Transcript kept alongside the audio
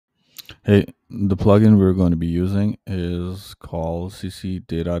Hey, the plugin we're going to be using is called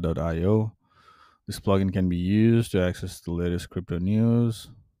ccdata.io. This plugin can be used to access the latest crypto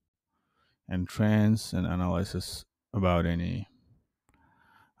news and trends and analysis about any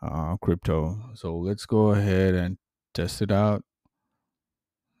crypto. So let's go ahead and test it out.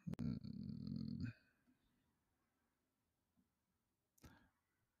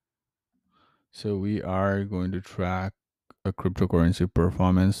 So we are going to track a cryptocurrency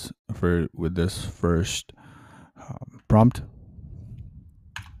performance for with this first prompt.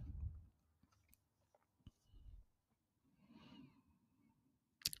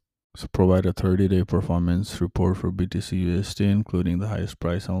 So provide a 30-day performance report for BTC USD, including the highest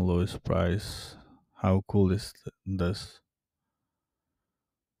price and lowest price. How cool is this?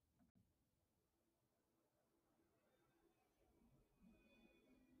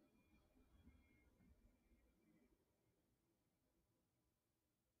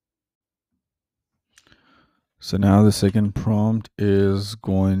 So now the second prompt is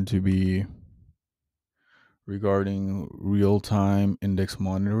going to be regarding real-time index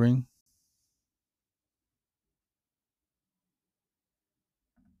monitoring.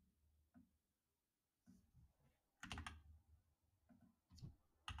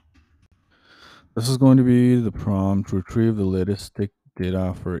 This is going to be the prompt: retrieve the latest tick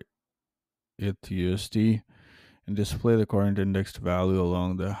data for ETH/USD and display the current indexed value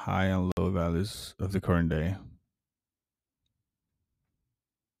along the high and low values of the current day.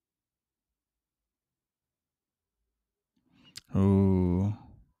 Ooh,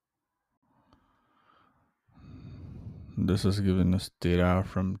 this is giving us data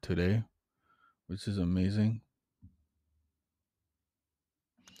from today, which is amazing.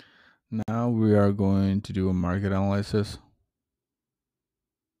 Now we are going to do a market analysis.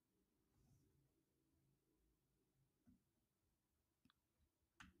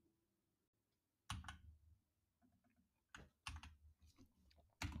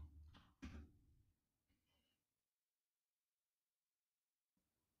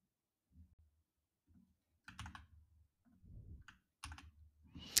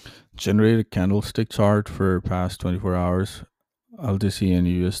 Generate a candlestick chart for past 24 hours, LTC and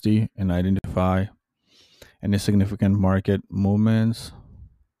USD, and identify any significant market movements.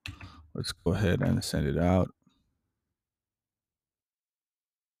 Let's go ahead and send it out.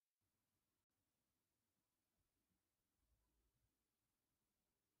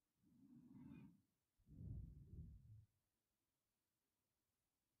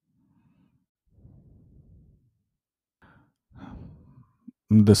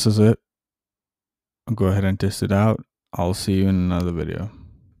 This is it. Go ahead and test it out. I'll see you in another video.